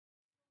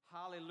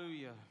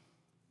Hallelujah.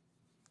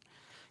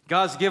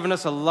 God's given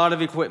us a lot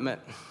of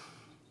equipment.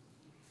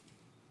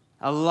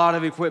 A lot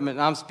of equipment.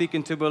 I'm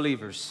speaking to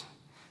believers.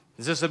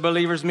 Is this a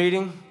believers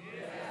meeting?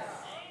 Yes.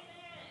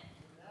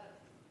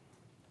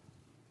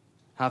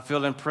 I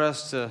feel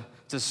impressed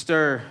to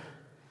stir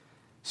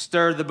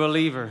the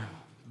believer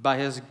by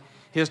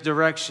his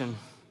direction.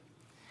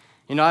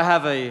 You know, I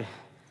have a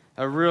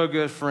real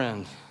good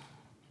friend.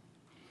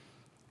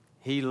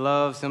 He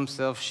loves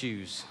himself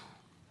shoes.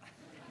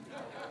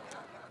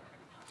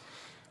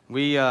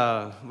 We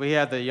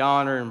had the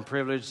honor and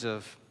privilege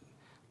of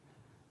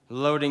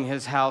loading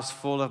his house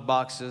full of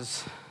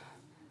boxes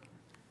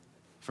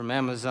from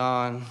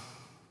Amazon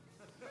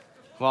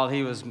while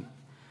he was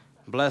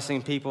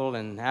blessing people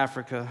in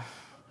Africa.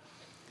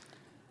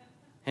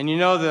 And you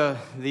know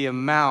the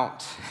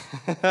amount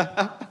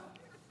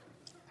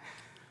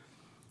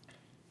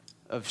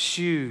of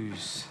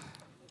shoes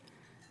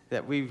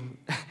that we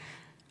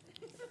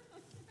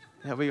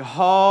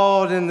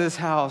hauled in this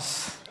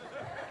house,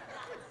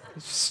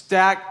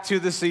 stacked to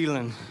the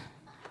ceiling.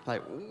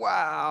 Like,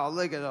 wow,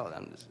 look at all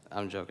that.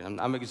 I'm joking.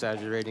 I'm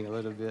exaggerating a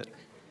little bit.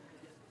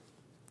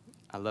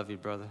 I love you,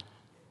 brother.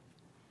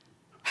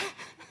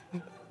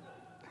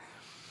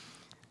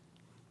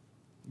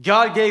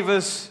 God gave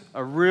us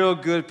a real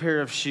good pair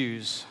of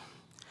shoes.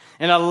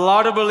 And a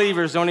lot of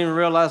believers don't even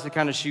realize the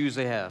kind of shoes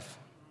they have,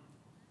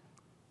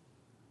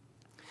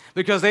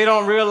 because they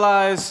don't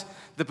realize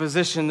the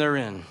position they're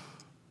in.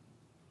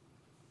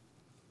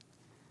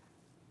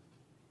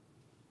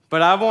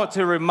 But I want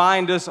to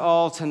remind us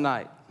all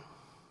tonight,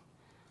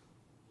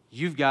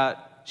 you've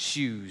got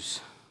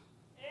shoes.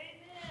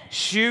 Amen.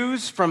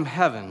 Shoes from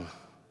heaven.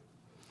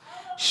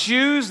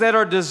 Shoes that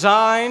are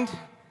designed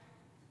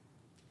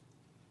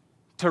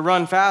to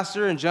run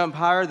faster and jump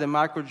higher than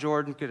Michael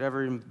Jordan could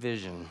ever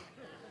envision.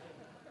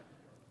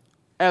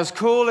 As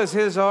cool as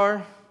his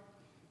are,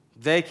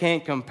 they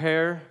can't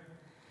compare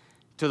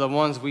to the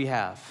ones we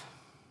have.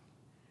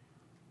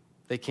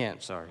 They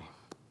can't, sorry.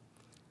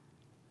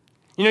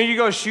 You know, you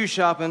go shoe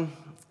shopping,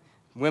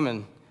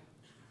 women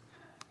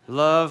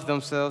love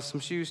themselves some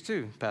shoes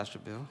too, Pastor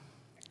Bill.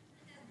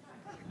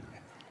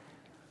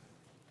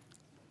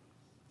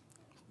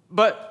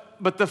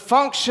 But the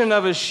function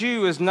of a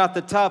shoe is not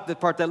the top, the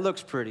part that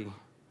looks pretty.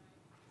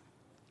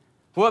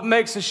 What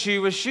makes a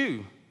shoe a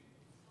shoe?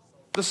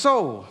 The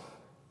sole.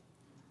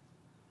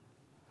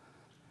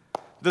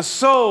 The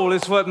sole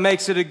is what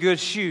makes it a good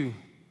shoe.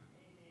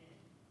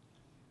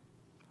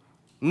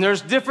 And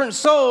there's different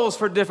soles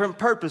for different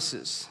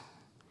purposes.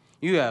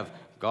 You have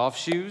golf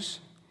shoes,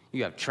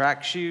 you have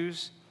track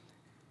shoes,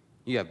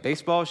 you have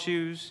baseball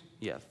shoes,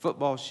 you have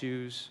football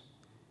shoes.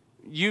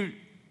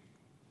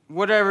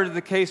 Whatever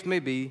the case may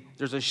be,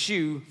 there's a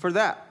shoe for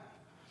that.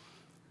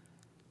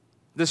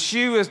 The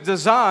shoe is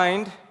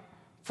designed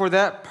for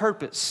that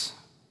purpose.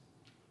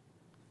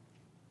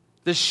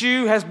 The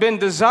shoe has been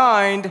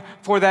designed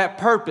for that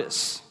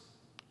purpose.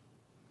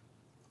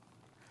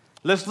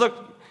 Let's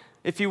look.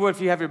 If you would,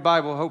 if you have your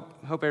Bible,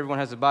 hope everyone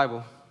has a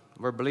Bible.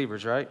 We're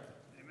believers, right?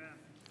 Amen.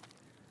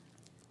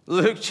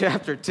 Luke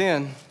chapter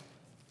 10.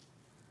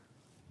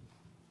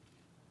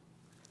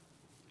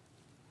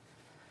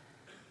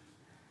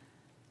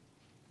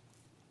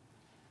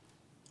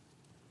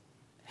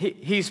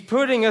 He's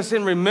putting us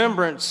in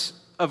remembrance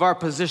of our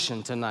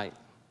position tonight.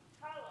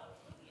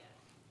 Hallelujah.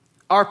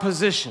 Our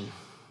position.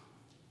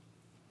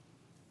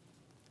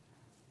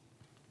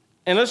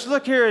 And let's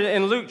look here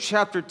in Luke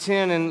chapter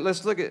 10, and let's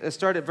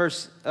start at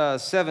verse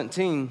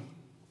 17. It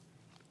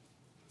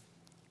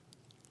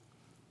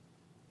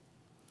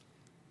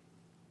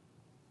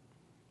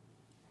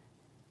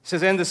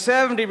says, and the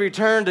 70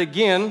 returned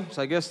again.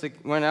 So I guess they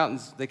went out and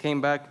they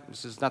came back.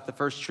 This is not the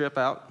first trip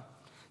out.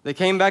 They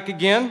came back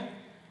again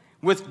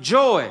with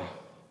joy,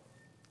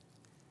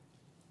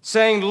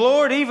 saying,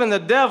 Lord, even the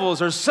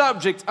devils are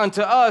subject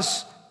unto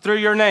us through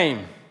your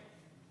name.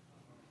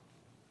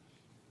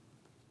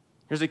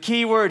 There's a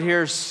key word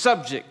here,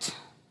 subject.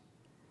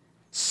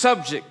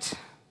 Subject.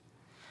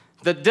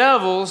 The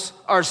devils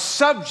are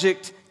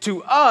subject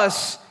to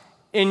us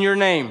in your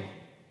name. Amen.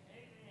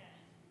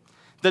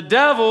 The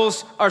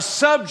devils are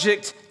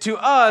subject to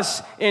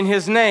us in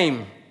his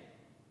name.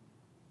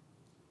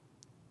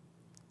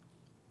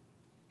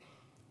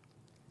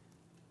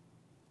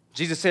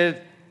 Jesus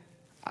said,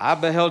 I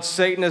beheld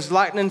Satan as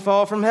lightning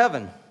fall from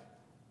heaven.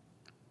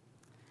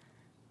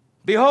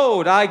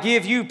 Behold, I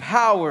give you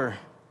power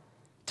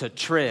to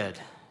tread.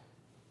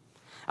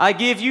 I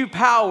give you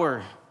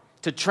power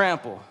to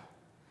trample.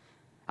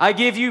 I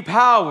give you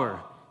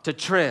power to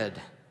tread.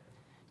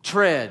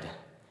 Tread.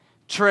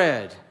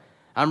 Tread.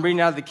 I'm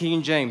reading out of the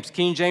King James.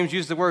 King James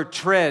used the word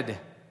tread.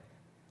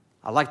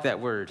 I like that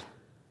word.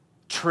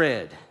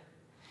 Tread.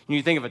 When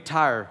you think of a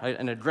tire,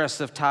 an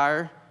aggressive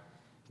tire,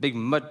 big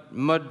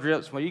mud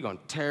drips, well, you're going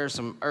to tear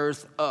some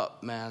earth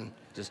up, man.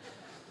 Just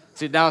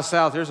see, down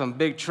south, there's some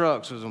big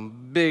trucks with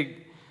some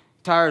big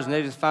tires, and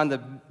they just find the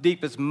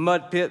deepest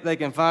mud pit they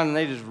can find, and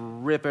they just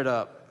rip it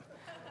up.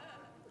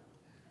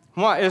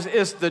 Why?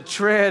 It's the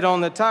tread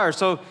on the tire.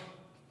 So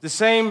the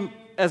same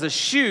as a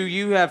shoe,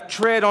 you have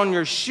tread on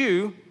your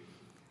shoe.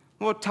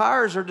 Well,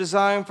 tires are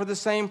designed for the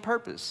same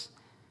purpose.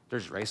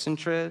 There's racing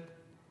tread.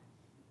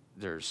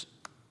 There's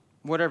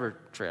whatever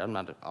tread. I'm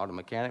not an auto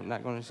mechanic. I'm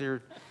not going to see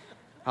her.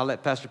 I'll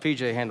let Pastor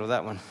PJ handle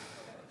that one.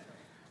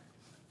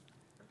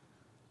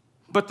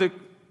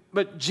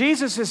 But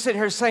Jesus is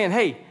sitting here saying,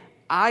 hey,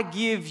 I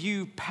give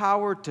you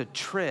power to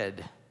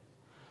tread.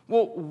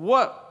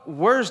 Well,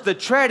 where's the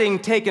treading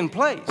taking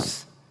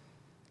place?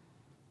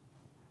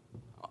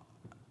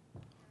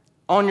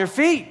 On your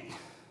feet.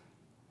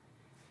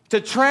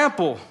 To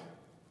trample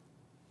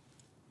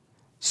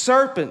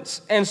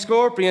serpents and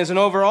scorpions and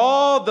over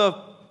all the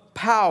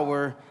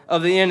power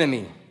of the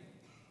enemy.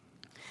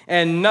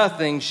 And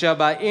nothing shall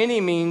by any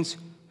means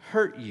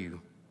hurt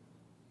you.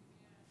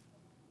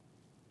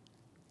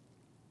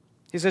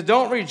 He said,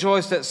 don't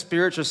rejoice that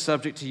spirits are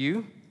subject to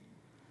you,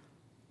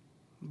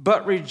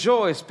 but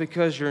rejoice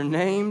because your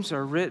names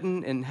are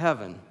written in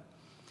heaven.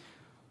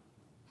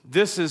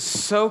 This is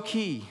so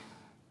key.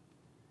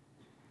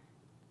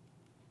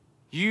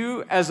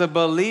 You, as a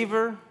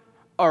believer,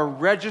 are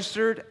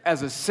registered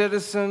as a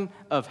citizen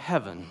of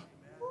heaven.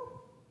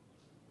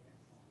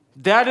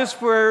 That is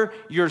where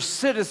your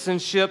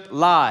citizenship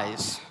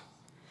lies.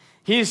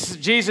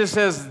 Jesus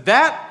says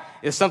that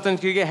is something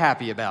to get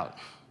happy about.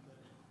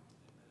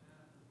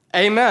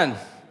 Amen.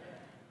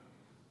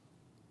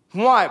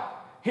 Why?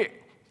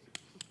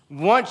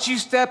 Once you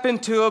step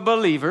into a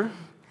believer,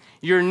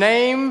 your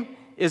name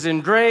is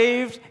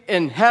engraved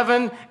in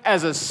heaven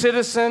as a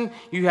citizen.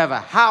 You have a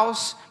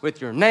house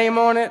with your name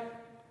on it.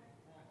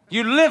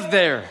 You live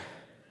there.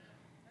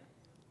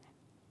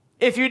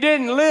 If you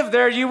didn't live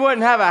there, you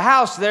wouldn't have a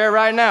house there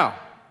right now.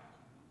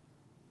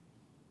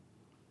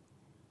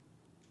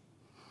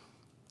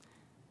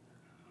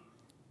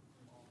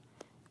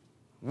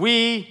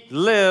 We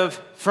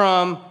live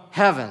from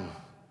heaven,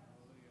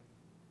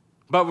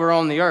 but we're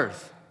on the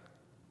earth.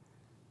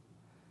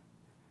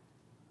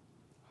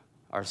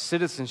 Our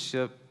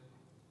citizenship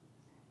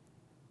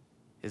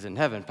is in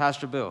heaven.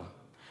 Pastor Bill,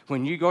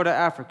 when you go to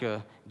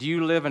Africa, do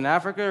you live in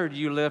Africa or do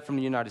you live from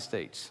the United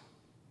States?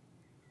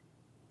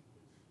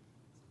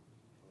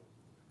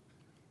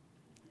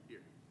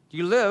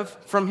 You live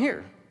from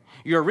here.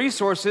 Your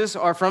resources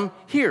are from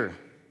here.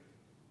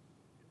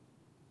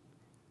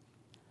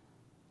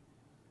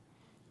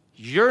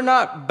 You're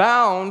not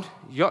bound,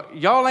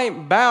 y'all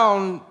ain't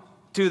bound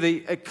to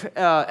the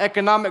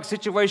economic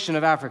situation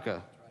of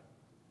Africa.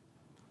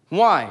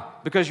 Why?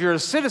 Because you're a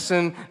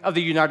citizen of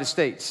the United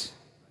States.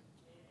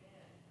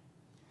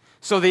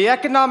 So the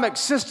economic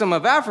system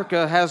of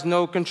Africa has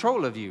no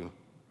control of you.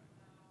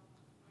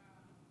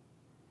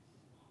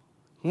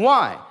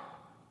 Why?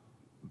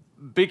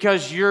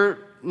 Because you're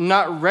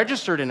not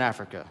registered in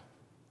Africa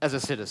as a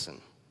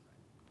citizen.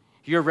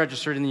 You're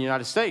registered in the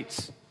United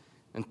States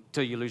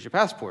until you lose your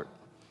passport.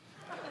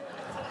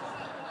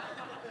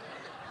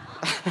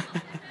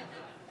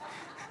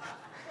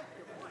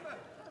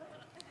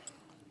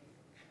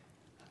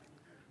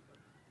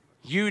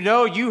 You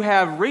know you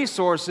have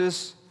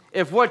resources.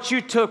 If what you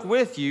took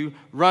with you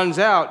runs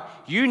out,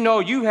 you know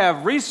you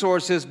have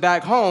resources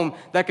back home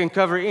that can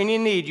cover any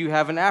need you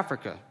have in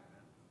Africa.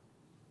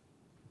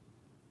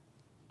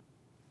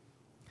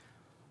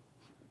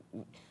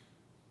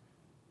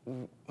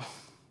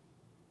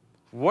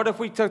 What if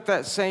we took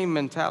that same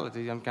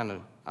mentality?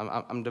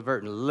 I'm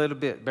diverting a little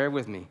bit. Bear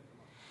with me.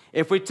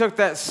 If we took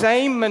that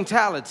same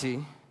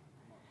mentality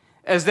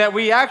as that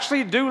we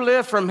actually do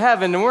live from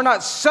heaven and we're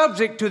not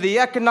subject to the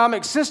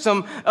economic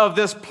system of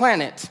this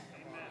planet.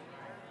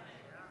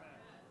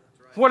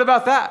 What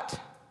about that?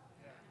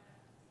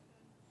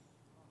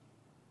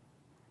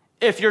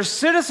 If your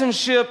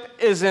citizenship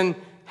is in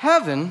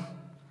heaven,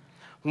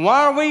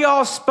 why are we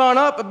all spun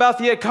up about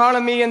the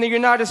economy in the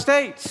United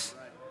States?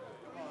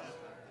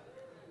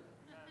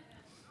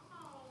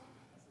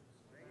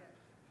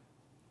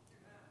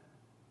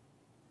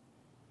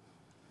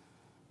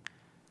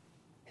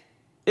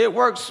 It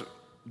works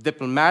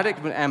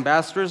diplomatic. When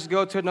ambassadors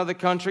go to another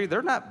country,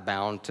 they're not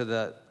bound to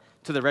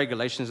the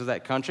regulations of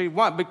that country.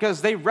 Why?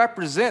 Because they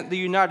represent the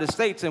United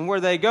States, and where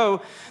they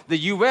go, the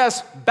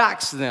U.S.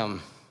 backs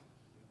them.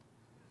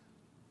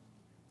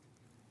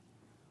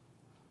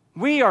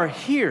 We are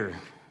here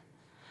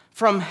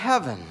from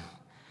heaven.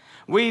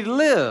 We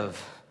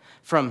live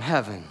from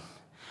heaven.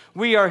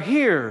 We are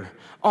here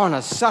on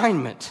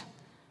assignment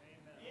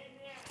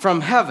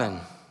from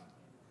heaven.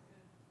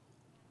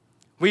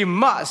 We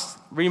must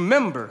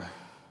remember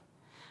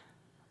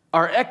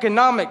our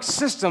economic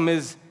system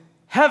is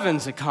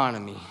heaven's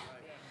economy,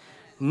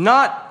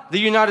 not the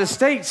United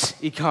States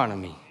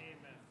economy.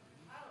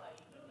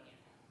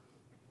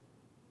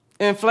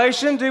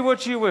 Inflation, do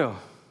what you will.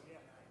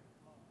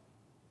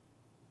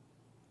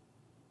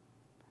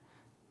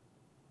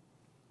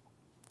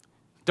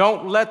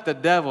 Don't let the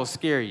devil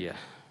scare you.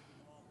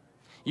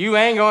 You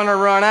ain't going to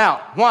run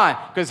out. Why?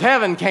 Because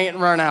heaven can't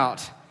run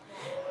out.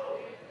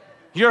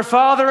 Your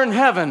Father in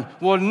heaven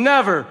will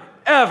never,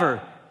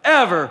 ever,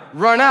 ever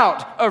run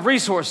out of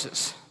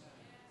resources.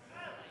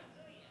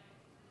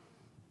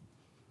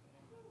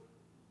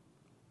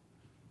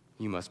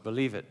 You must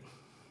believe it.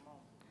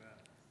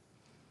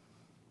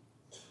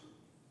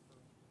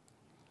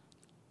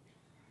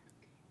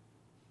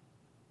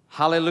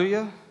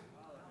 Hallelujah.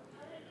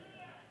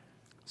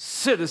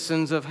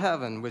 Citizens of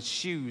heaven with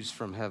shoes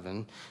from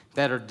heaven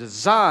that are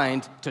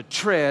designed to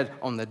tread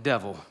on the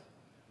devil.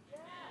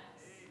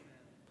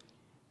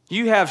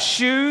 You have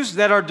shoes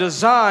that are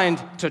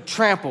designed to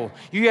trample.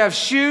 You have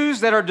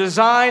shoes that are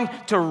designed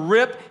to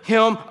rip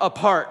him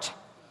apart.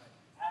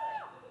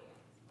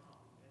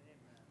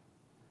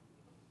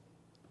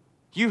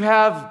 You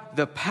have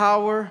the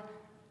power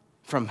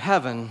from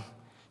heaven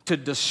to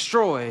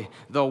destroy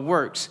the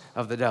works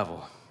of the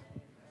devil.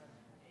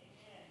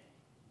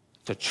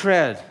 To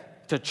tread,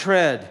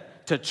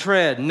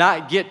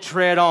 not get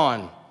tread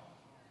on.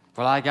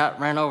 Well, I got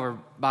ran over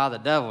by the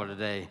devil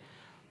today.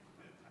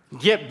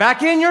 Get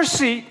back in your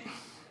seat,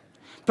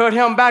 put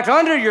him back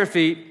under your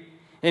feet,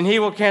 and he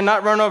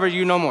cannot run over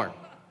you no more.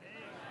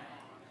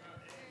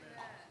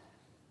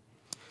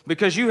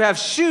 Because you have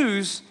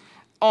shoes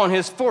on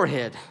his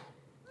forehead.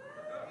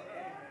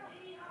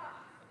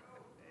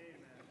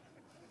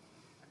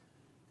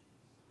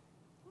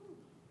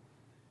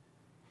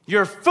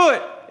 Your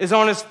foot is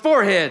on his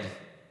forehead.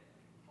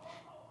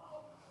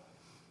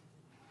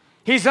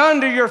 He's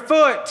under your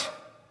foot.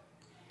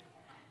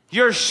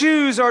 Your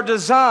shoes are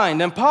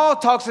designed. And Paul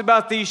talks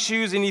about these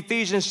shoes in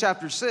Ephesians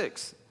chapter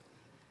 6.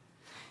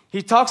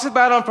 He talks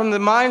about them from the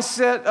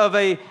mindset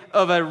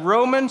of a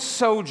Roman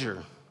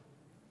soldier.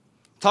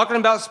 Talking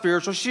about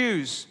spiritual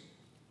shoes.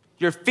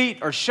 Your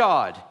feet are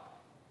shod.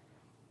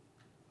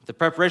 The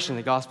preparation of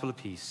the gospel of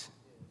peace.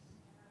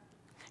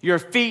 Your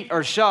feet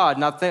are shod.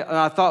 And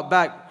I thought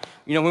back,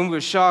 when we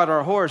would shod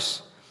our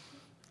horse,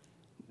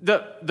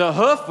 the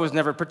hoof was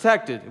never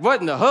protected. It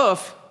wasn't the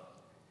hoof.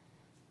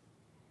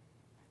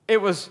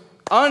 It was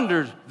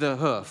under the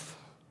hoof.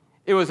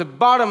 It was the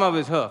bottom of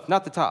his hoof,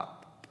 not the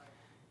top.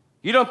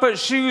 You don't put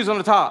shoes on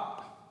the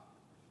top.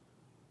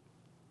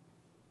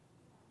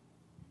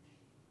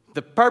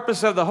 The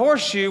purpose of the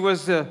horseshoe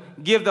was to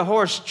give the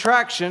horse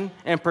traction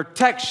and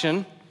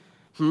protection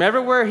from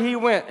everywhere he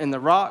went, in the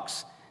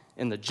rocks,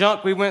 in the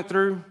junk we went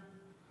through.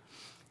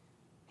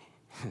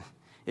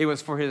 It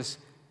was for his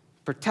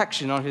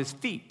protection on his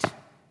feet.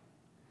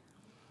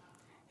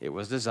 It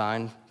was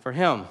designed for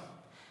him.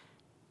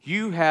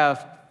 You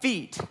have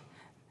feet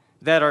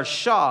that are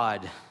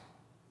shod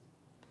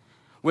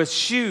with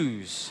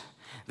shoes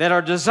that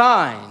are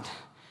designed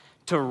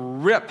to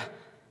rip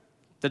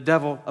the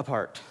devil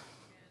apart.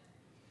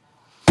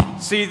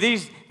 See,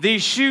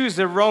 these shoes,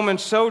 the Roman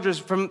soldiers,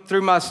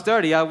 through my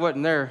study, I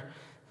wasn't there,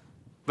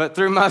 but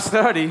through my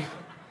study,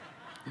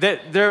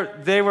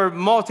 they were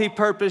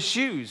multi-purpose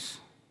shoes.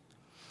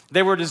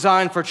 They were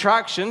designed for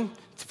traction,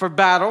 for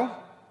battle,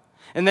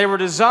 and they were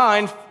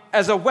designed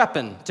as a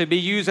weapon, to be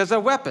used as a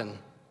weapon.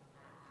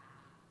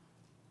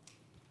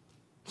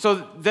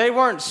 So they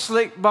weren't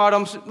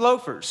slick-bottom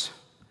loafers.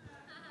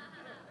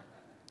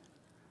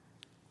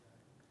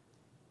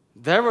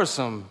 There were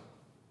some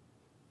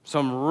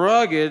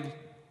rugged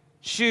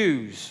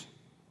shoes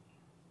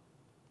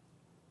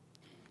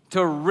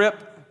to rip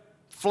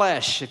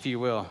flesh, if you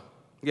will.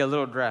 Get a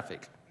little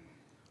graphic.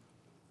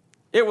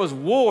 It was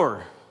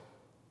war.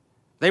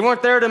 They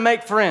weren't there to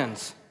make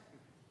friends.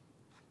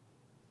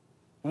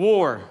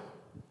 War,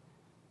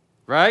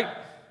 right?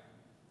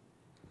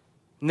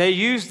 And they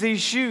used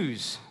these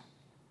shoes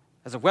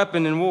as a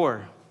weapon in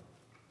war.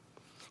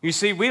 You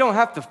see, we don't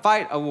have to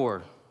fight a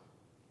war.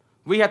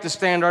 We have to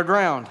stand our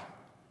ground.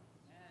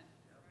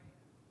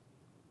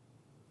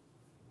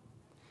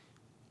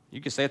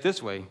 You can say it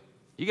this way.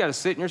 You got to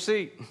sit in your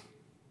seat.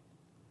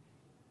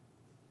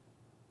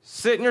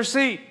 Sit in your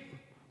seat.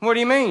 What do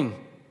you mean?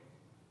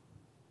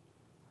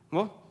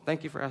 Well,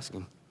 thank you for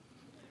asking.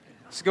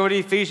 Let's go to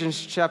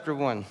Ephesians chapter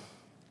 1.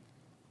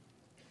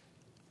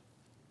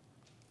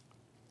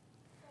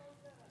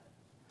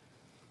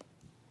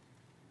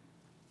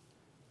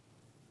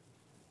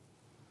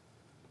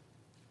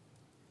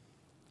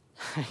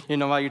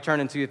 While you're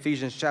turning to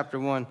Ephesians chapter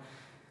 1,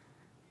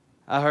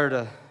 I heard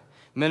a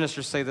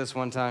minister say this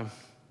one time.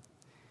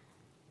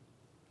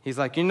 He's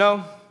like,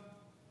 if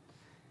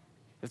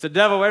the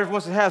devil ever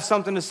wants to have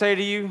something to say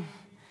to you,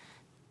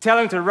 tell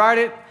him to write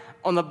it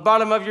on the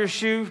bottom of your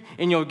shoe,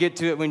 and you'll get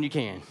to it when you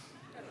can.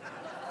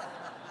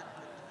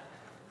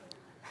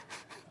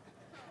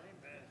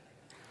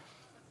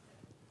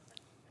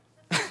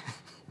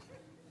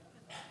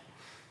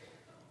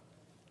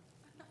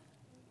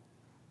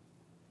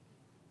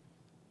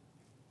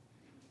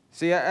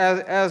 See,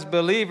 as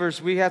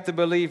believers, we have to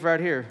believe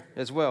right here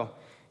as well.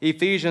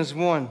 Ephesians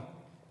 1.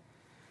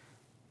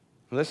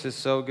 This is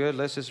so good.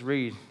 Let's just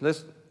read.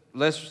 Let's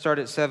start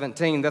at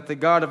 17. That the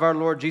God of our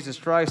Lord Jesus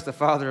Christ, the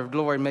Father of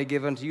glory, may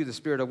give unto you the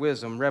spirit of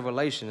wisdom,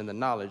 revelation, and the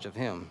knowledge of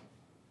him.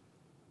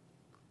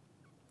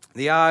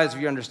 The eyes of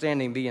your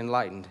understanding be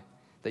enlightened,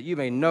 that you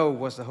may know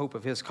what's the hope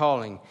of his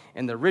calling,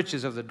 and the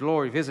riches of the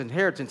glory of his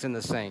inheritance in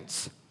the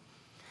saints.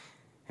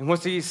 And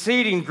what's the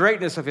exceeding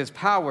greatness of his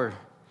power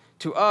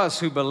to us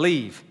who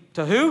believe.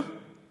 To who?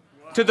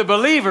 To the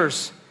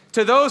believers.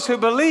 to those who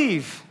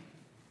believe.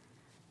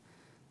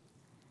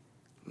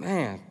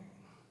 Man,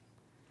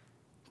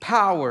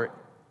 power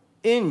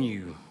in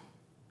you.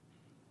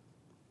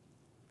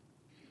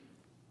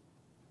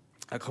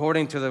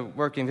 According to the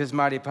working of his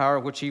mighty power,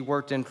 which he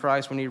worked in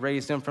Christ when he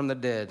raised him from the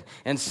dead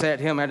and set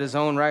him at his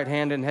own right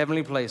hand in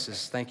heavenly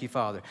places. Thank you,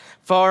 Father.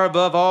 Far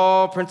above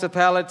all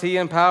principality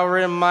and power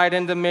and might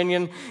and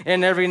dominion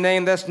and every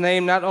name that's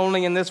named, not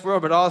only in this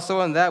world, but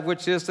also in that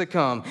which is to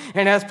come.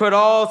 And has put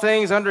all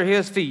things under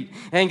his feet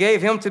and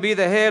gave him to be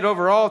the head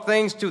over all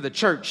things to the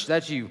church,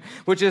 that's you,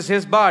 which is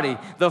his body,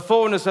 the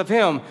fullness of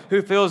him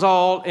who fills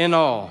all in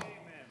all.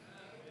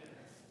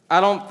 I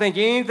don't think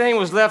anything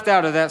was left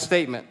out of that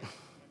statement.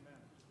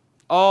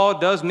 All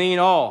does mean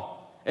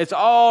all. It's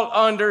all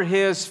under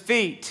his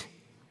feet.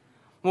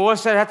 Well,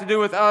 what's that have to do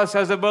with us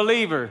as a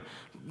believer?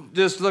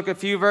 Just look a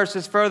few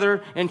verses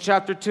further in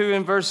chapter 2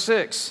 and verse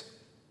 6.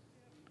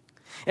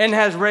 And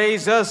has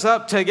raised us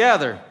up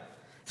together.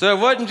 So it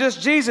wasn't just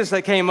Jesus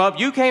that came up.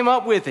 You came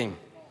up with him.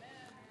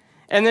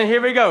 And then here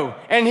we go.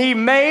 And he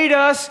made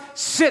us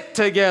sit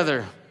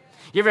together.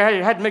 You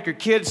ever had to make your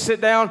kids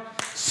sit down?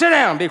 Sit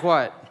down, be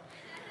quiet.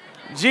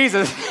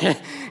 Jesus...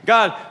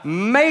 God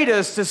made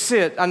us to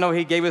sit. I know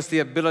he gave us the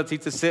ability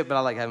to sit, but I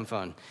like having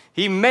fun.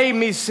 He made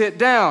me sit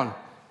down.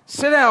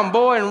 Sit down,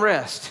 boy, and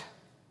rest.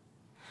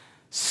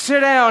 Sit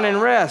down and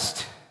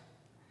rest.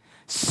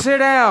 Sit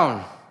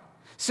down.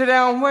 Sit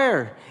down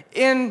where?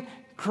 In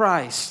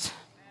Christ.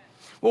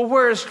 Well,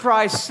 where is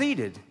Christ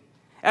seated?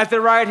 At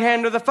the right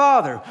hand of the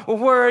Father. Well,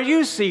 where are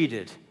you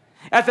seated?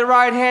 At the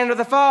right hand of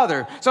the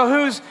Father.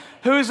 So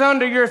who's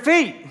under your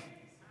feet?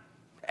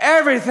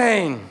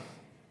 Everything.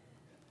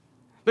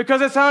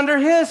 Because it's under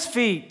his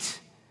feet.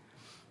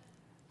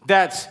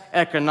 That's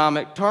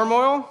economic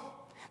turmoil.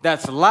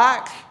 That's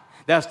lack.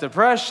 That's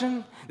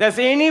depression. That's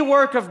any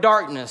work of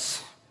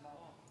darkness.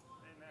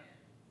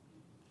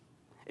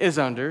 Is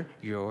under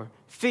your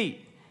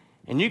feet.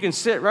 And you can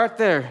sit right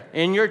there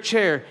in your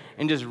chair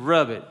and just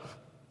rub it.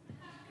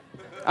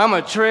 I'm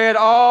going to tread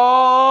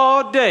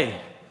all day.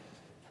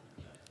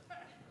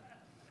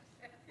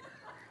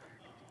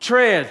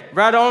 Tread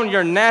right on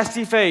your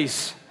nasty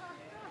face.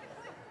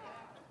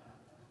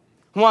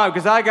 Why?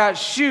 Because I got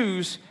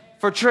shoes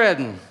for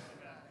treading.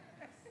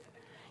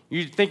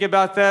 You think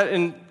about that,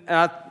 and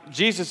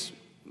Jesus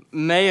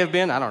may have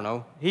been, I don't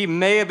know, he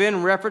may have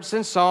been referenced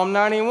in Psalm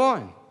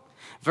 91,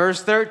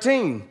 verse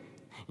 13.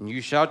 And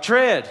you shall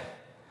tread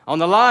on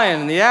the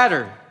lion and the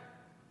adder.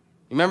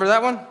 You remember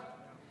that one?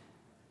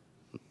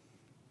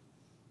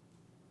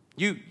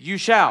 You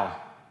shall.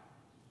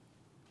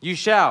 You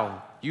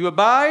shall. You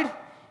abide,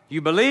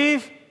 you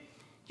believe,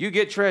 you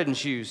get treading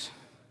shoes.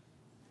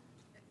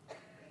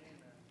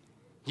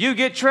 You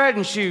get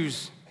treading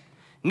shoes.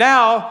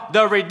 Now,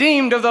 the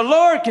redeemed of the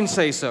Lord can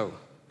say so.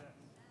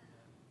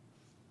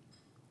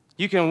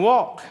 You can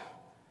walk.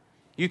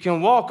 You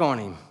can walk on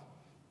him.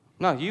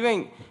 No, you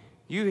ain't.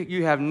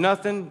 You have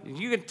nothing.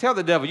 You can tell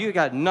the devil, you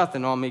got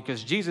nothing on me,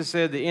 because Jesus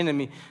said the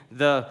enemy,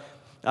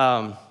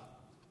 I'll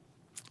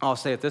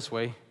say it this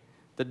way,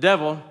 the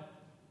devil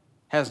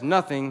has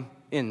nothing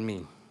in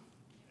me.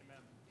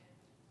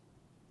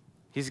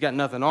 He's got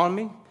nothing on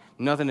me,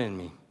 nothing in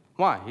me.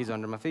 Why? He's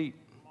under my feet.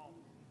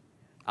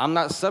 I'm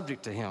not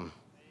subject to him.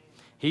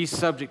 He's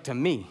subject to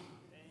me.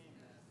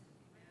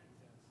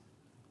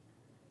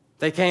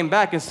 They came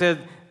back and said,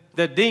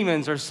 the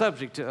demons are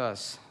subject to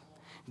us.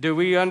 Do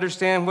we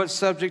understand what's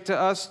subject to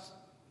us?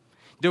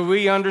 Do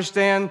we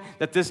understand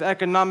that this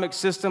economic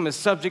system is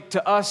subject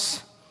to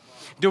us?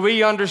 Do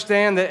we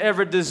understand that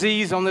every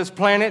disease on this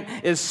planet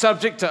is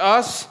subject to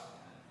us?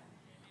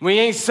 We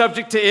ain't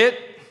subject to it.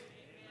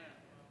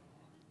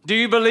 Do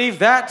you believe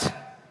that?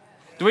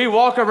 Do we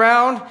walk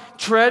around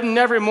treading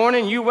every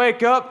morning? You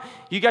wake up,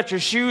 you got your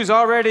shoes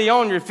already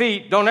on your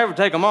feet. Don't ever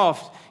take them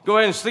off. Go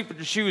ahead and sleep with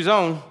your shoes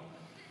on.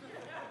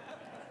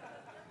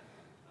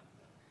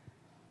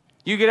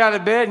 You get out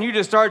of bed and you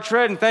just start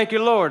treading. Thank you,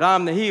 Lord.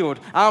 I'm the healed.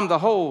 I'm the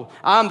whole.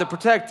 I'm the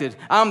protected.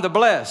 I'm the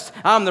blessed.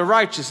 I'm the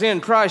righteous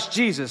in Christ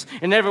Jesus.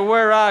 And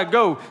everywhere I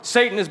go,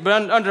 Satan is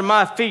under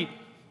my feet.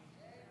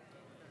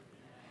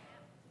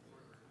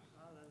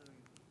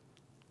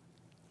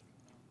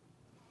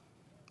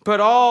 Put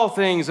all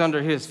things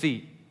under his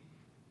feet.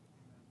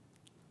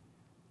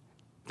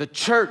 The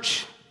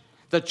church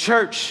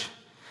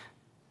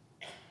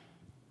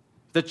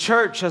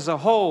as a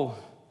whole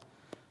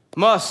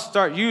must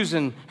start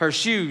using her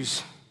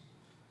shoes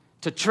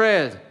to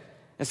tread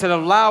instead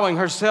of allowing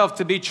herself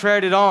to be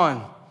treaded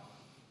on.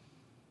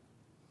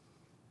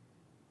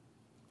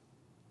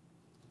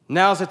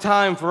 Now's the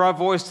time for our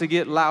voice to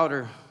get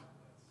louder.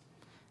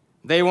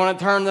 They want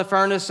to turn the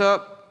furnace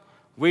up,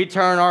 we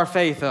turn our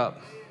faith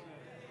up.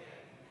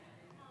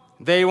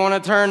 They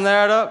want to turn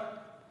that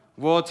up,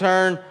 we'll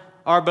turn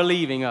our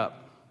believing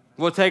up.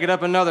 We'll take it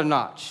up another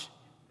notch.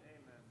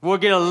 We'll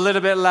get a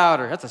little bit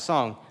louder. That's a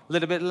song. A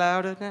little bit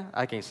louder now.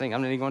 I can't sing.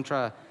 I'm not even going to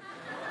try.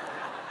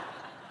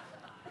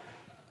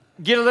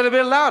 Get a little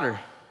bit louder.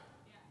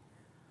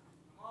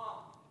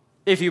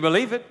 If you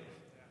believe it.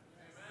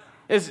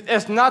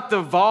 It's not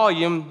the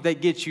volume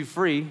that gets you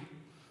free.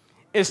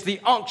 It's the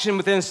unction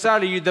within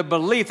inside of you, the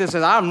belief that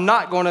says, I'm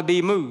not going to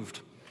be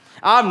moved.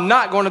 I'm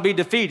not going to be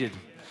defeated.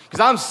 Because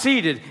I'm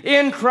seated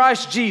in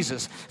Christ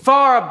Jesus,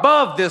 far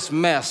above this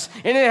mess.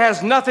 And it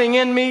has nothing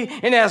in me,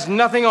 and it has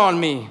nothing on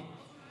me.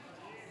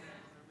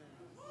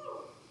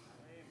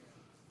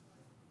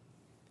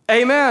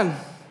 Amen.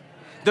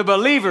 The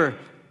believer,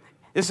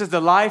 this is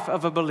the life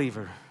of a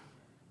believer.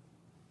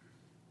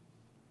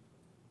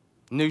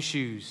 New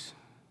shoes,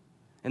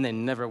 and they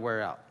never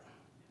wear out.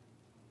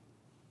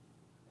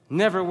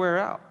 Never wear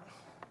out.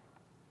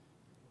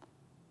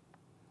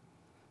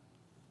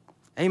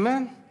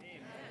 Amen? Amen.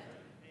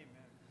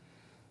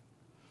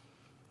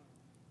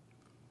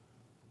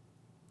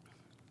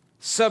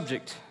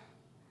 Subject,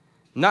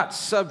 not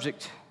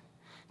subject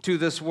to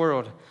this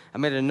world. I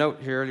made a note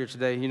here earlier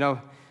today. You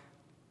know,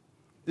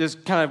 this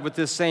kind of with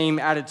this same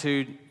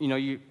attitude. You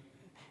know,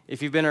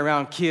 if you've been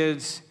around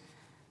kids,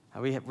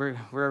 we're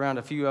around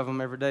a few of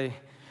them every day.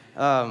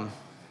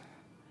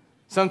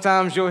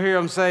 Sometimes you'll hear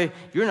them say,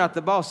 "You're not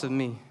the boss of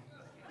me."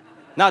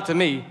 Not to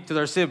me, to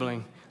their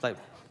sibling. Like,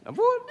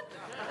 what?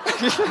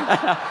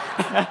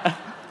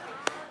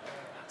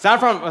 So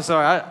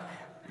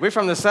we're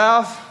from the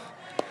South,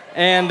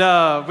 and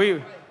well,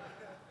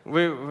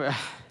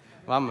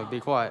 I'm gonna be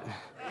quiet.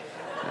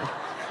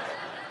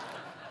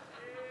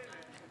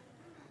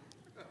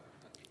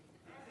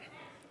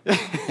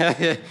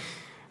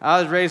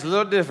 I was raised a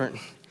little different.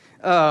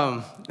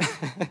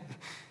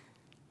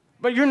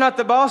 But you're not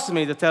the boss of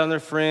me. They're telling their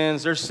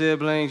friends, their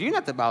siblings, you're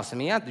not the boss of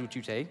me. I do what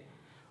you take.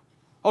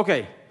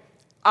 Okay,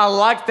 I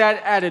like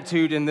that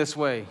attitude in this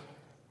way.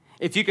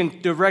 If you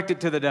can direct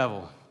it to the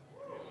devil.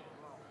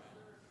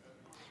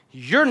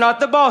 You're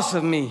not the boss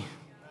of me.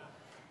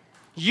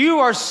 You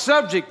are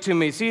subject to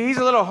me. See, he's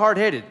a little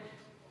hard-headed.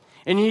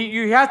 And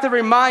you have to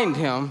remind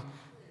him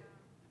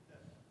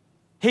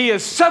he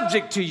is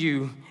subject to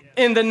you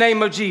in the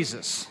name of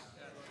Jesus.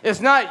 It's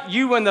not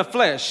you in the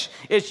flesh.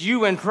 It's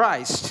you in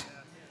Christ.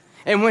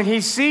 And when he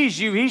sees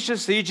you, he should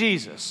see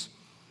Jesus.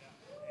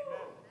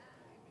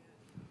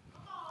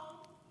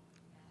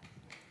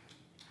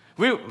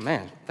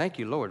 Man, thank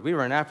you, Lord. We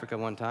were in Africa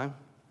one time,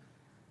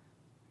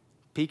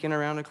 peeking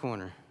around a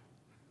corner.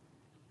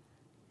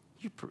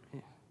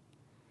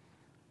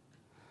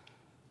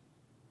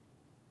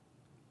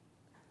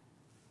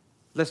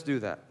 Let's do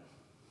that.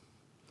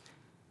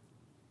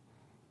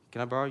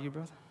 Can I borrow you,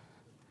 brother?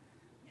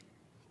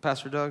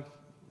 Pastor Doug?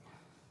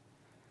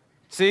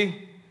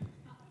 See,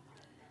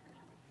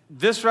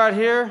 this right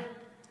here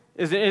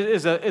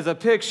is a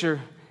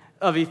picture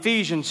of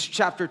Ephesians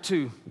chapter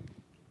 2.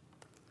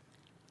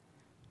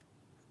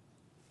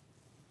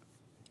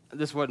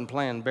 This wasn't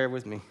planned. Bear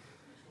with me.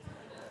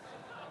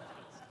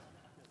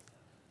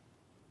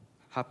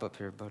 Hop up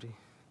here, buddy.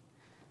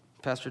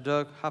 Pastor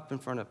Doug, hop in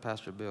front of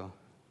Pastor Bill.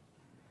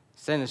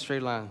 Stand in a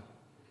straight line.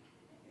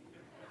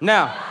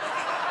 Now,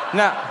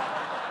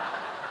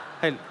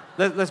 hey,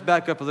 let's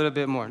back up a little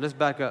bit more. Let's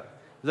back up.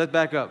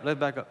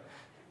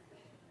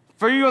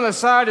 For you on the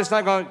side, it's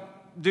not going to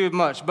do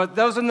much, but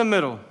those in the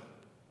middle.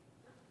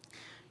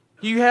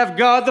 You have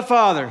God the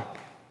Father.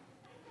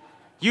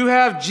 You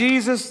have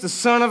Jesus, the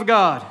Son of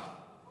God.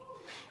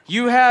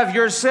 You have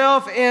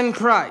yourself in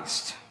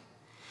Christ.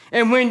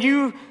 And when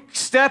you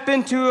step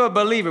into a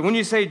believer, when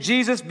you say,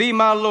 Jesus, be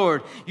my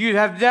Lord, you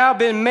have now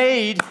been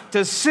made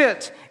to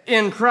sit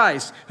in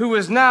Christ, who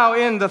is now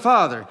in the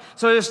Father.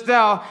 So it's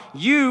now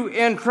you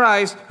in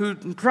Christ, who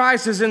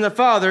Christ is in the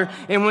Father.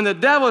 And when the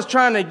devil is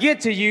trying to get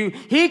to you,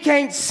 he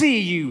can't see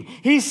you.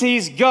 He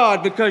sees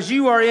God because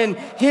you are in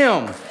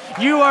him.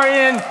 You are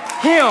in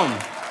him.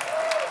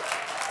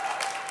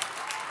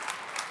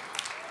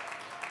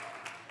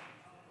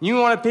 You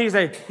want a piece,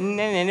 say,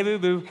 nah, boo,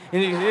 boo.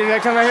 And you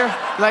come right here,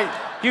 like,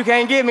 you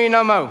can't get me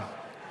no more.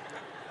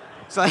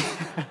 It's like,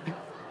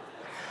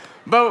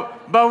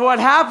 but what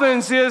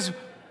happens is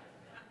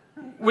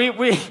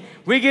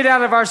we get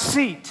out of our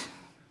seat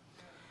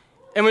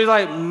and we're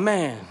like,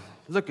 man,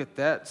 look at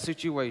that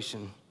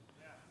situation.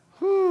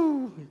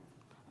 Whew.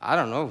 I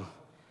don't know.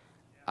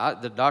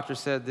 The doctor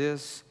said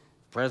this,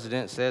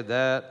 president said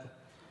that.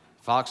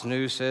 Fox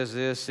News says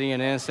this,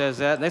 CNN says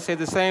that, and they say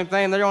the same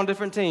thing. They're on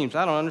different teams.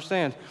 I don't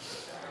understand.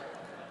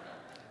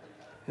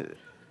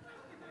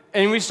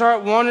 And we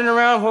start wandering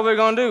around, what we're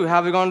going to do?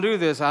 How are we going to do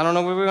this? I don't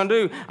know what we're going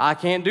to do. I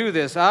can't do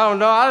this. I don't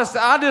know.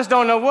 I just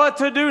don't know what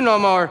to do no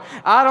more.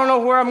 I don't know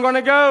where I'm going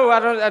to go.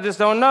 I just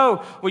don't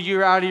know. Well,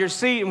 you're out of your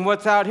seat, and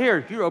what's out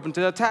here? You're open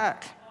to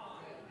attack.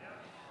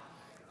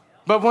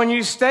 But when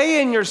you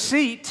stay in your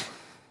seat,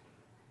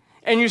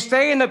 and you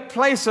stay in the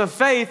place of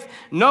faith,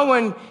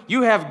 knowing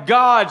you have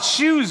God's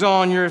shoes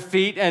on your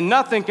feet and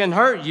nothing can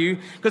hurt you,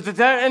 because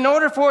in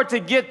order for it to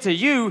get to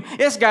you,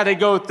 it's got to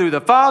go through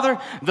the Father,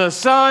 the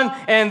Son,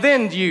 and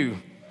then you.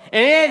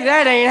 And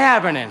that ain't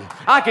happening.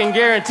 I can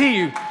guarantee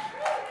you.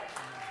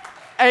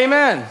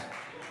 Amen.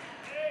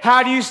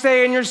 How do you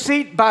stay in your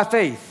seat? By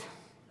faith.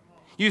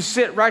 You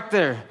sit right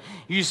there.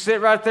 You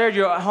sit right there,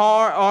 your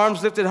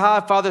arms lifted high.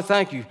 Father,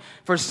 thank you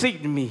for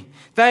seating me.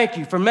 Thank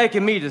you for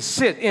making me to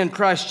sit in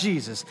Christ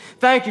Jesus.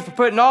 Thank you for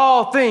putting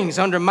all things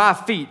under my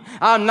feet.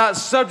 I'm not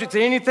subject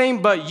to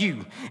anything but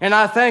you. And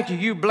I thank you.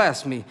 You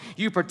bless me.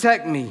 You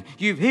protect me.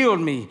 You've healed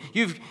me.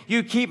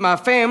 You keep my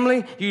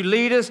family. You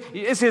lead us.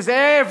 This is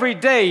every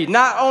day,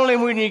 not only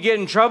when you get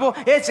in trouble,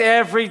 it's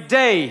every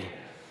day.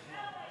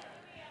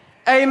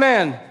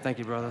 Amen. Thank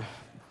you, brother.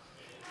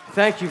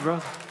 Thank you,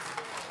 brother.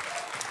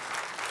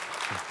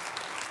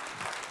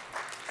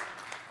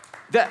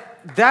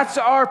 That's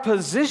our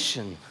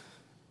position.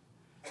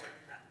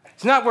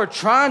 It's not we're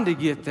trying to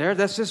get there.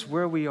 That's just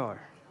where we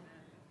are.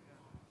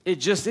 It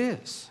just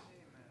is.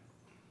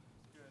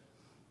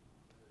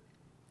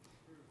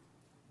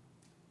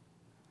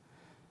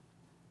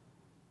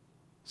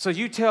 So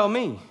you tell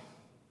me,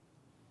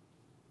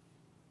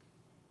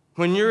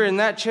 when you're in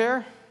that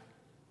chair,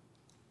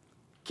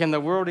 can the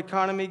world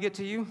economy get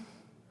to you?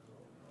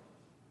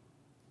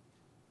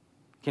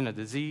 Can a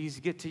disease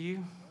get to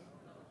you?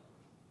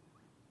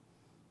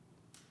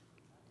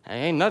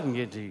 Ain't nothing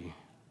get to you.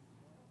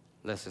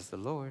 Unless it's the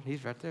Lord.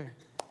 He's right there.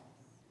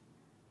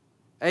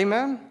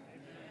 Amen? Amen.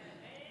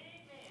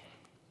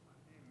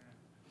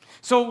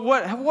 So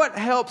what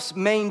helps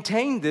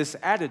maintain this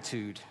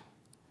attitude?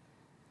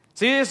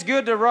 See, it's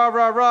good to rah,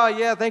 rah, rah.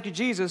 Yeah, thank you,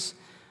 Jesus.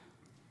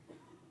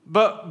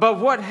 But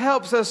what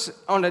helps us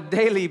on a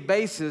daily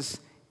basis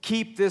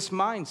keep this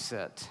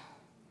mindset?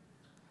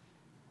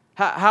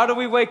 How do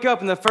we wake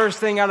up and the first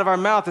thing out of our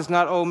mouth is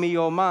not, oh me,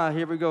 oh my,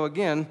 here we go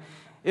again,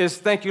 is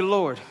thank you,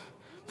 Lord,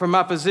 for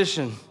my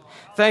position.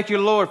 Thank you,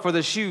 Lord, for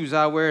the shoes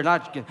I wear. And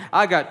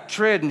I got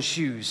treading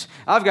shoes.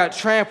 I've got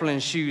trampling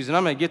shoes, and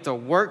I'm going to get to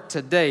work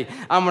today.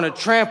 I'm going to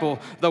trample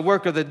the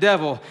work of the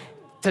devil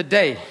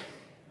today.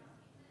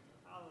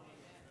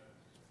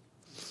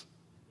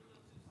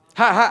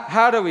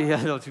 How do we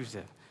how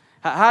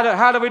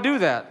do we do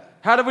that?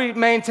 How do we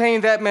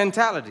maintain that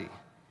mentality?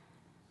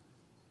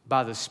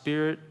 By the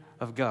Spirit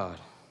of God.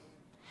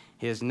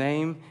 His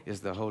name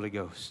is the Holy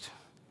Ghost.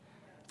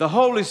 The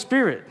Holy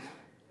Spirit.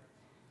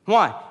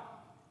 Why?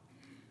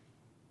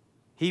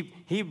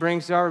 He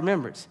brings to our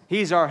remembrance.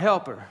 He's our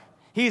helper.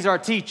 He's our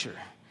teacher.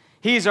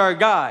 He's our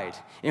guide.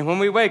 And when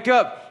we wake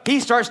up, he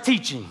starts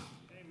teaching.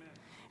 Amen.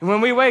 And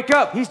when we wake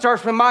up, he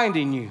starts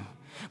reminding you.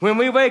 When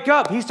we wake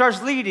up, he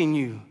starts leading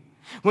you.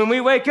 When we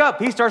wake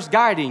up, he starts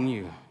guiding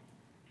you.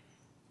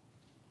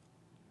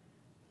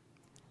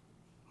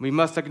 We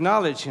must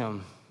acknowledge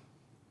him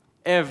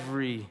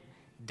every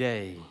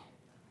day.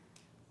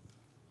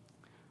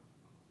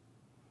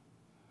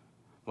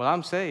 Well,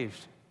 I'm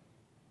saved.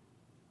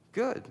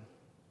 Good.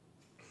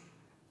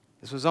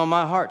 This was on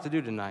my heart to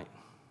do tonight.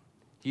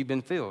 You've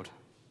been filled.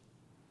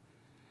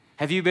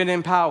 Have you been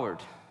empowered?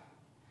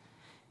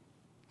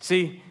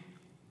 See,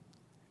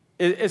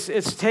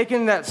 it's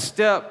taking that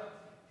step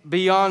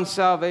beyond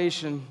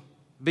salvation,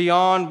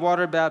 beyond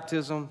water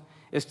baptism.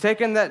 It's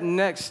taking that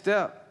next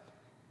step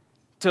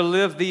to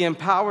live the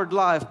empowered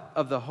life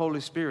of the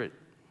Holy Spirit.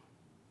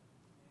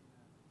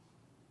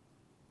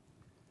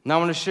 Now I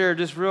want to share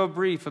just real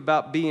brief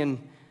about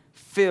being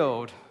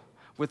filled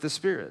with the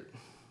Spirit.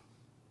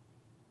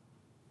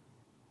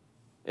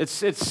 It's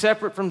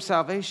separate from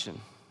salvation.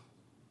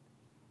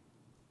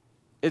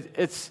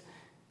 It's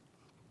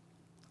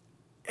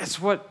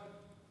what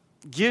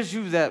gives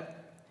you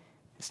that,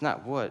 it's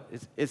not what,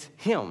 it's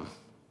him.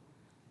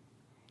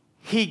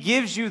 He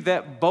gives you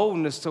that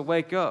boldness to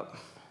wake up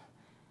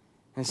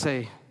and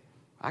say,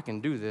 I can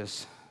do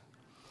this.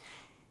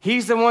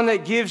 He's the one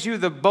that gives you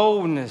the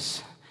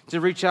boldness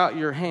to reach out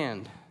your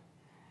hand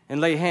and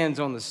lay hands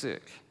on the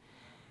sick.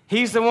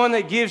 He's the one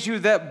that gives you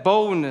that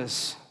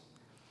boldness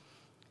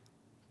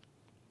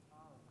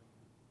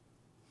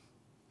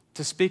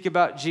to speak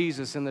about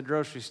Jesus in the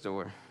grocery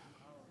store.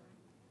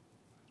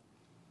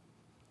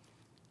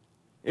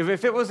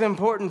 If it was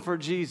important for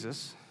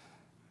Jesus,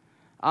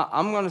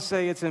 I'm going to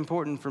say it's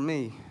important for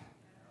me.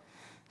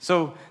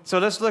 So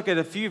let's look at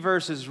a few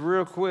verses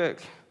real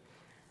quick.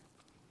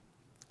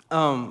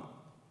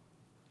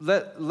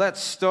 Let's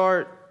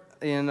start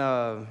in,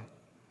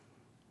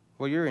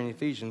 you're in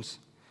Ephesians.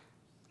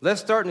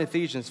 Let's start in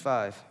Ephesians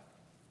 5.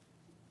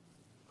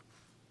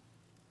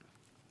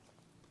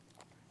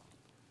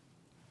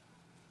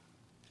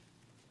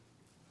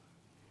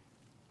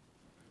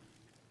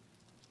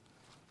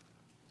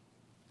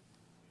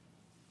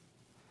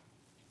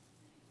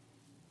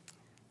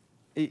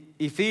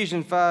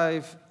 Ephesians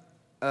 5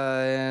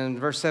 and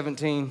verse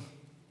 17.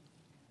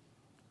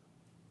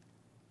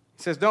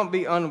 It says, don't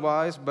be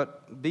unwise,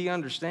 but be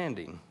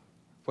understanding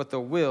what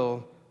the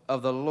will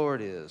of the Lord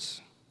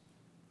is.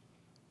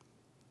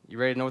 You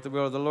ready to know what the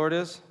will of the Lord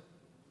is?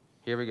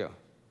 Here we go.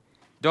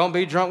 Don't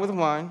be drunk with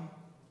wine,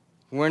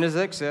 wherein is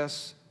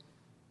excess,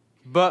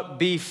 but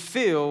be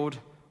filled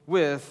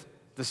with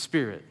the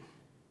Spirit.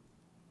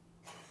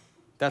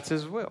 That's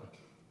his will.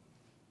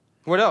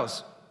 What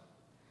else?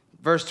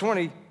 Verse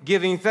 20,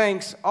 giving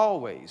thanks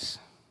always.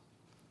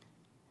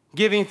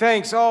 Giving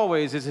thanks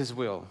always is his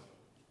will.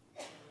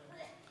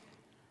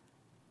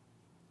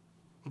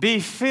 Be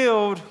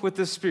filled with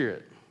the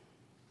Spirit.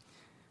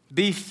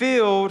 Be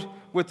filled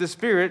with the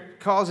Spirit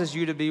causes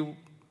you to be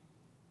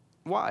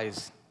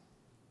wise.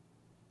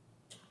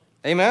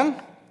 Amen?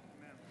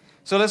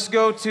 So let's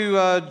go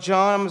to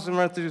John. I'm just going to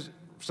run through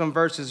some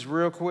verses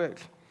real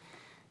quick.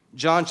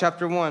 John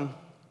chapter 1.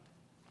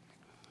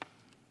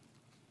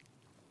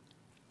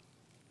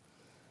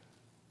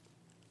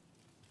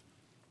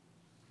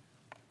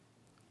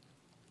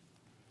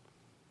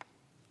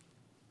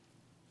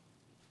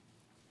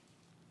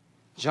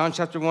 John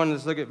chapter 1,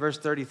 let's look at verse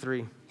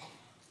 33.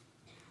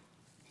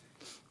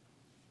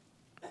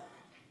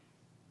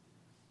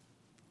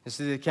 This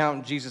is the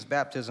account of Jesus'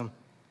 baptism.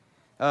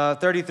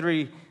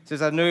 33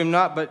 says, I knew him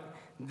not,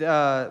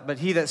 but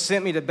he that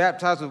sent me to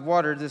baptize with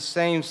water, this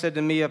same said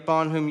to me,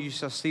 upon whom you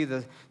shall see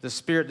the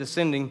Spirit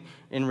descending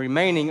and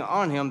remaining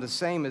on him, the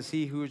same as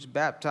he who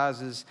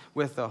baptizes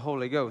with the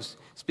Holy Ghost.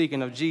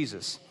 Speaking of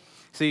Jesus.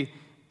 See,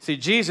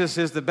 Jesus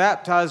is the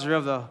baptizer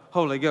of the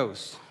Holy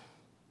Ghost.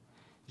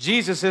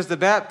 Jesus is the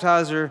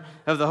baptizer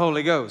of the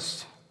Holy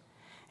Ghost.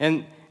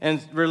 And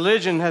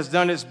religion has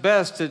done its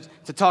best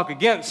to talk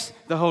against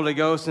the Holy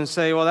Ghost and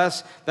say, well,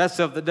 that's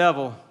of the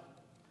devil.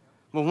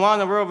 Well, why in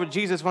the world would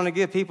Jesus want to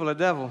give people a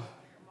devil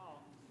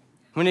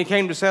when he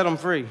came to set them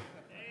free?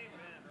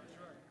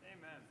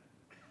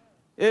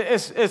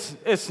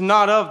 It's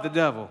not of the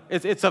devil.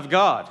 It's of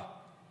God.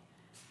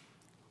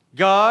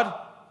 God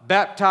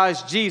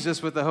baptized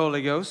Jesus with the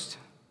Holy Ghost.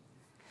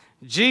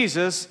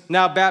 Jesus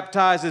now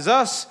baptizes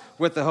us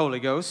with the Holy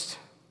Ghost.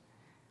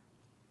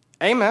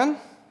 Amen.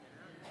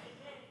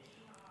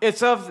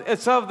 It's of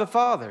the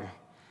Father.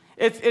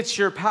 It's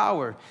your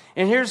power.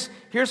 And here's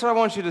what I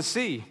want you to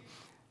see.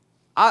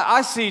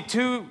 I see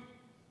two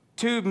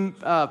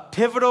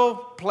pivotal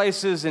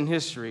places in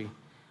history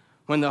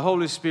when the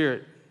Holy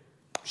Spirit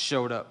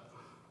showed up.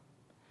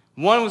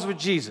 One was with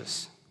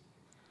Jesus.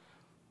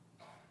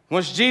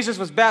 Once Jesus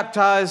was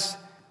baptized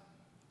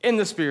in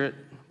the Spirit,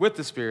 with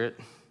the Spirit,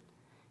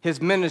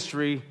 his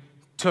ministry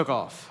took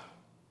off.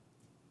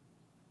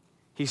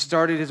 He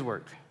started his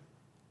work.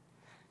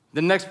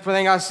 The next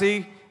thing I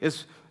see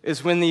is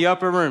when the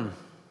upper room,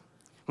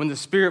 when the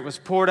Spirit was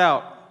poured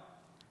out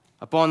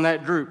upon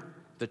that group,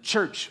 the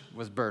church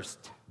was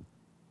birthed.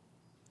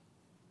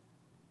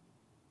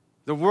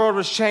 The world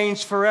was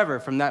changed forever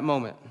from that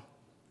moment.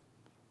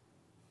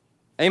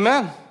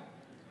 Amen.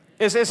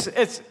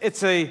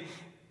 It's a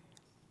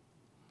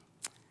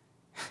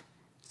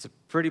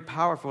pretty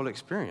powerful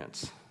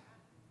experience.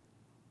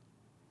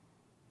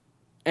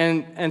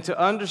 And to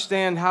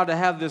understand how to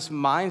have this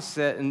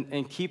mindset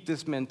and keep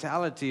this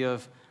mentality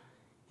of,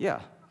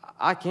 yeah,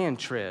 I can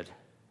tread.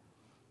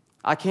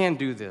 I can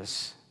do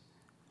this.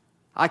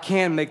 I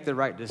can make the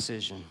right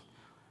decision.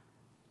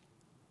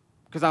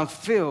 Because I'm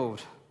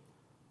filled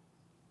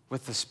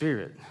with the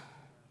Spirit.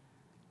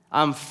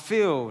 I'm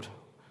filled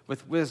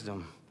with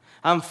wisdom.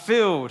 I'm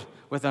filled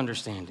with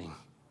understanding.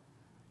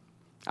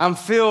 I'm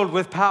filled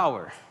with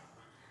power.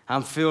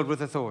 I'm filled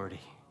with authority.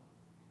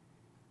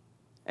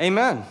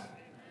 Amen.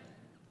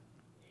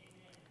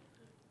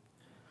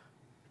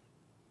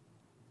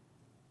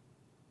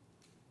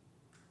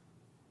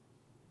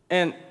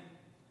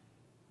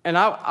 And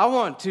I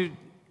want to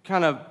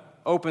kind of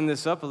open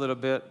this up a little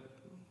bit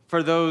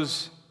for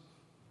those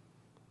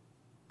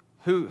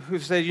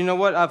who've said, you know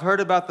what, I've heard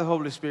about the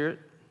Holy Spirit.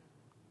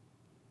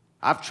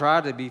 I've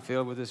tried to be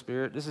filled with the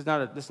Spirit. This is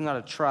not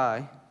a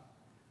try.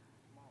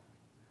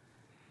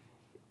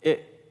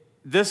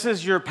 This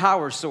is your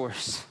power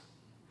source.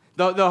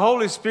 The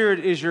Holy Spirit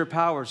is your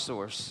power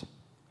source.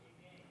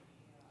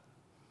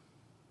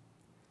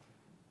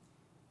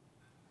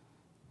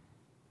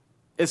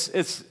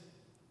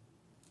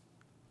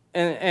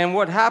 And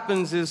what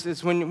happens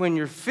is when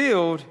you're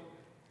filled,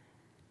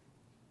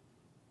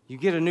 you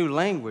get a new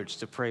language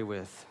to pray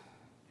with.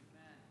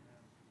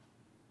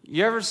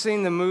 You ever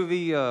seen the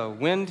movie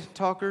Wind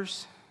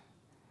Talkers?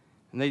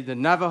 And the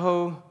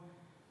Navajo,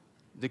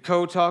 the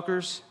code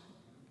talkers.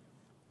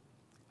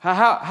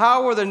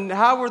 How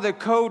were the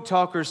code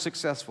talkers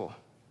successful?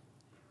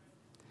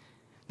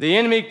 The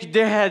enemy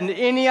hadn't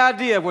any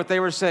idea what they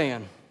were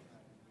saying.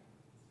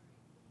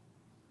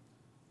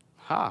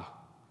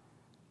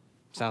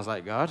 Sounds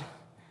like God.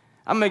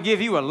 I'm going to give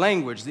you a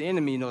language the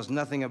enemy knows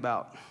nothing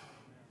about.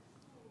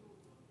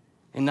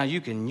 And now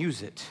you can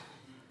use it.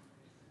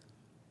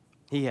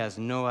 He has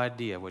no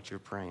idea what you're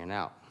praying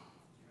out.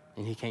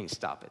 And he can't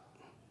stop it.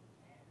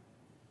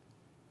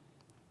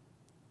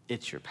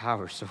 It's your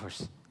power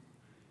source.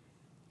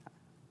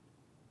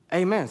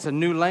 Amen. It's a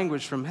new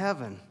language from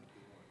heaven.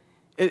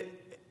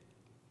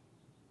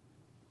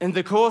 And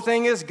the cool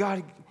thing is,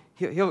 God,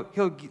 he'll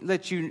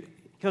let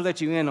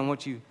you in on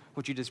what you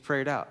just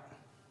prayed out.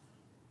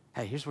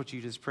 Hey, here's what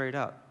you just prayed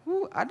out.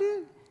 Ooh, I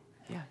did.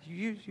 Yeah,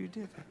 you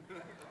did.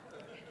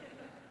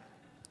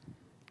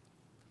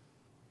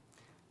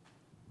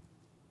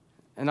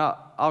 And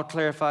I'll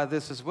clarify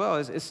this as well.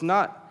 It's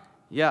not,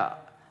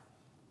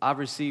 I've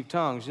received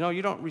tongues. No,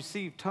 you don't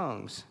receive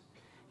tongues.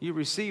 You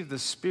receive the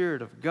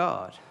Spirit of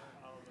God.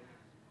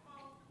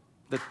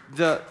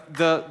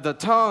 The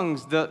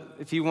tongues,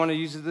 if you want to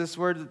use this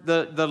word,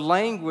 the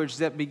language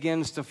that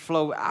begins to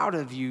flow out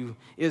of you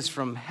is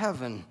from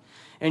heaven,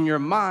 and your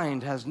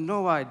mind has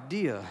no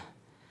idea,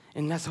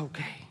 and that's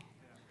okay.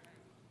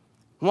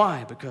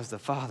 Why? Because the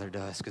Father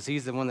does, because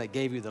He's the one that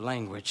gave you the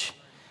language.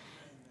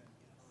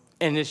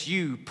 And it's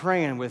you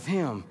praying with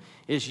Him.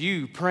 It's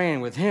you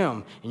praying with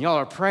Him, and y'all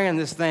are praying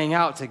this thing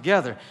out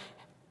together.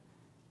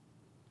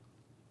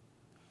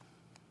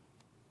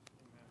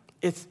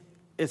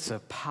 It's a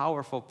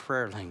powerful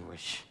prayer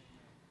language.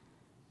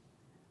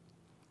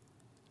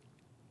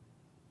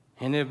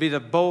 And it'll be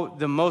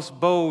the most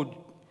bold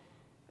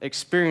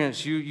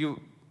experience you've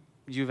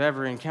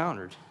ever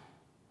encountered.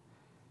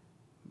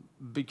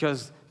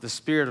 Because the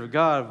Spirit of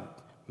God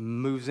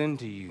moves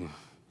into you,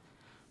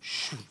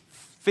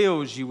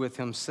 fills you with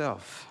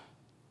Himself.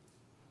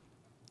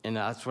 And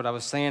that's what I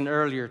was saying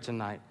earlier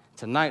tonight.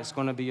 Tonight's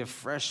going to be a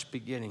fresh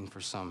beginning for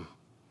some.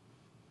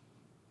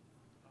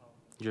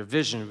 Your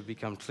vision will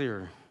become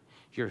clearer.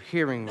 Your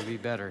hearing will be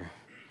better.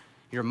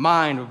 Your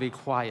mind will be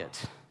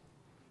quiet.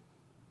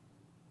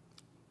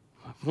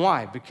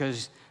 Why?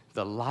 Because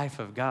the life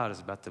of God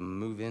is about to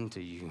move into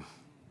you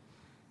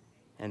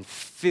and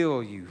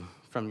fill you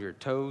from your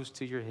toes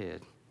to your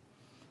head,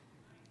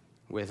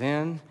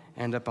 within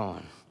and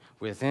upon,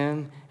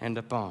 within and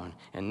upon.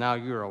 And now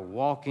you're a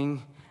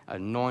walking,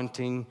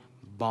 anointing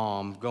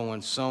bomb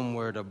going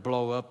somewhere to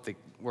blow up the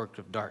work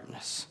of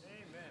darkness.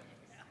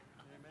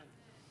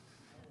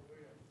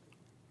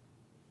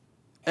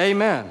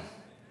 Amen.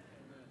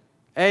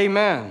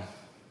 Amen.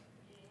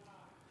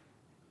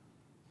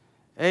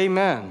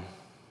 Amen.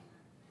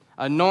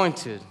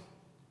 Anointed.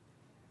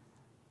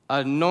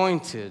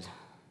 Anointed.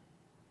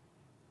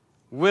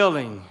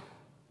 Willing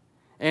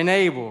and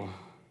able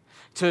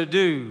to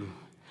do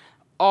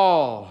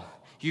all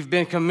you've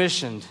been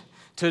commissioned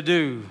to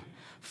do.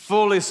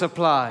 Fully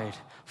supplied,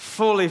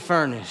 fully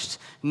furnished,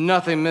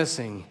 nothing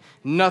missing,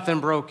 nothing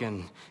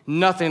broken,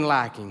 nothing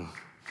lacking.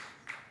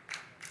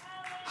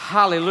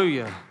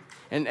 Hallelujah.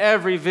 And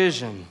every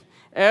vision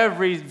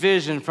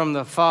from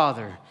the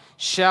Father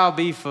shall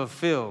be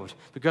fulfilled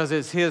because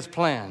it's His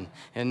plan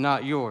and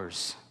not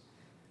yours.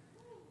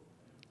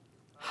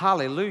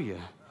 Hallelujah.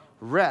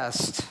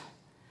 Rest,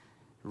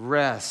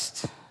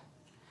 rest,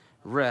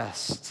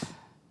 rest.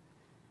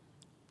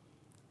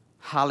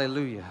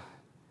 Hallelujah.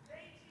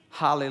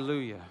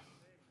 Hallelujah.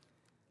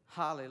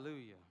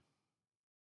 Hallelujah.